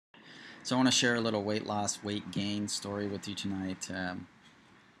So I want to share a little weight loss, weight gain story with you tonight.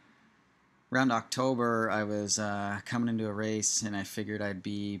 Around October, I was coming into a race, and I figured I'd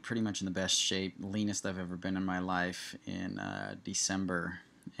be pretty much in the best shape, leanest I've ever been in my life in December.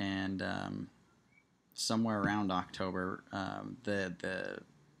 And somewhere around October, the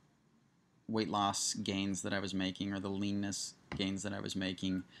weight loss gains that I was making, or the leanness gains that I was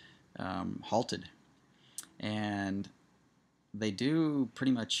making, halted. And they do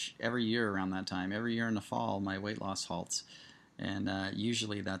pretty much every year around that time. Every year in the fall, my weight loss halts, and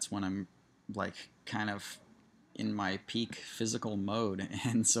usually that's when I'm like kind of in my peak physical mode,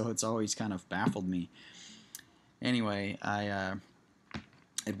 and so it's always kind of baffled me. Anyway, I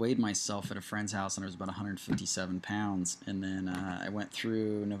had weighed myself at a friend's house, and I was about 157 pounds, and then I went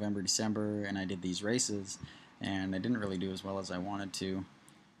through November, December, and I did these races, and I didn't really do as well as I wanted to.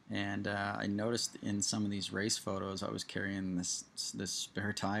 And I noticed in some of these race photos I was carrying this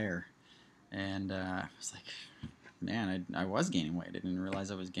spare tire, and I was like, man, I was gaining weight. I didn't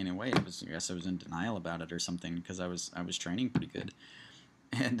realize I was gaining weight. I guess I was in denial about it or something because I was training pretty good.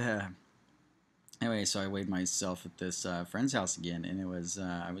 And anyway, so I weighed myself at this friend's house again, and I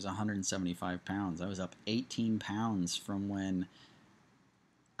was 175 pounds. I was up 18 pounds from when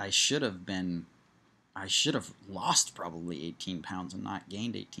I should have been. I should have lost probably 18 pounds and not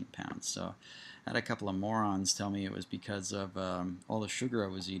gained 18 pounds. So I had a couple of morons tell me it was because of all the sugar I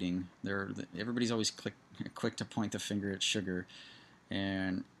was eating. Everybody's always quick to point the finger at sugar,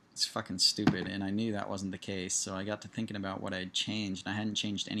 and it's fucking stupid. And I knew that wasn't the case. So I got to thinking about what I had changed, and I hadn't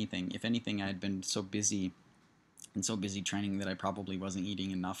changed anything. If anything, I had been so busy and so busy training that I probably wasn't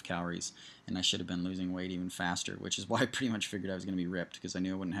eating enough calories, and I should have been losing weight even faster, which is why I pretty much figured I was going to be ripped because I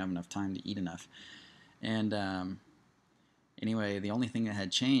knew I wouldn't have enough time to eat enough. And anyway, the only thing that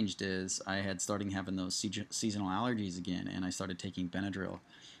had changed is I had started having those seasonal allergies again, and I started taking Benadryl.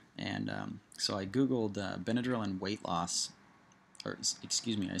 And so I Googled Benadryl and weight loss, or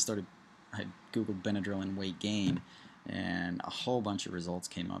excuse me, I Googled Benadryl and weight gain, and a whole bunch of results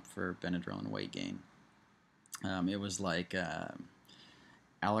came up for Benadryl and weight gain. It was like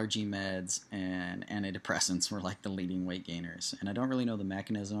allergy meds and antidepressants were like the leading weight gainers. And I don't really know the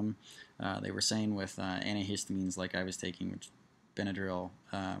mechanism. They were saying with antihistamines like I was taking, which Benadryl,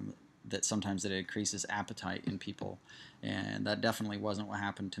 that sometimes it increases appetite in people. And that definitely wasn't what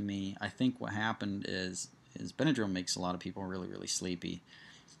happened to me. I think what happened is Benadryl makes a lot of people really, really sleepy.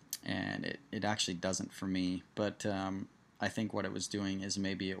 And it actually doesn't for me. But I think what it was doing is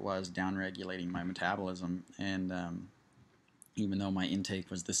maybe it was downregulating my metabolism, and even though my intake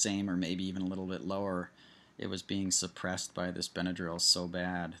was the same or maybe even a little bit lower, it was being suppressed by this Benadryl so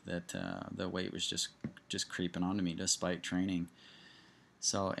bad that the weight was just creeping onto me despite training.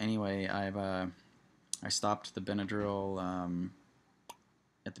 So anyway, I stopped the Benadryl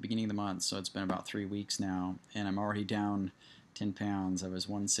at the beginning of the month, so it's been about 3 weeks now, and I'm already down 10 pounds. I was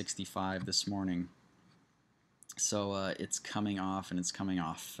 165 this morning. So it's coming off, and it's coming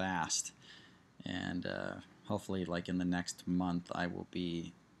off fast. And hopefully, like in the next month, I will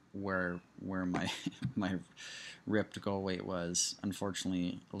be where my my ripped goal weight was.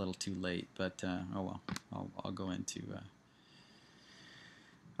 Unfortunately, a little too late, but oh well. I'll go into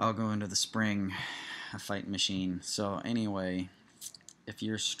the spring a fight machine. So anyway, if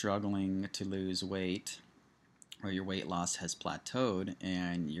you're struggling to lose weight, or your weight loss has plateaued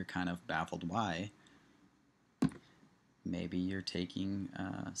and you're kind of baffled why, maybe you're taking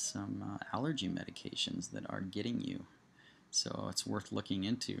some allergy medications that are getting you. So it's worth looking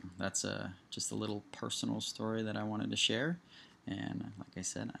into. That's just a little personal story that I wanted to share. And like I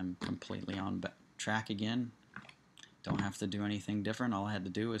said, I'm completely on track again. Don't have to do anything different. All I had to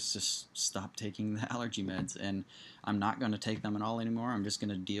do is just stop taking the allergy meds. And I'm not going to take them at all anymore. I'm just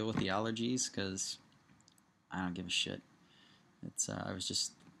going to deal with the allergies because I don't give a shit. I was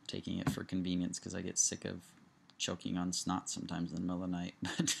just taking it for convenience because I get sick of choking on snot sometimes in the middle of the night.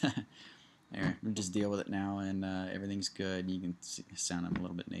 But anyway, we'll just deal with it now, and everything's good. You can sound I'm a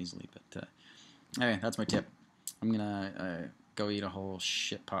little bit nasally, but anyway, that's my tip. I'm gonna go eat a whole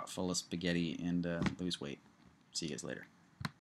shit pot full of spaghetti and lose weight. See you guys later.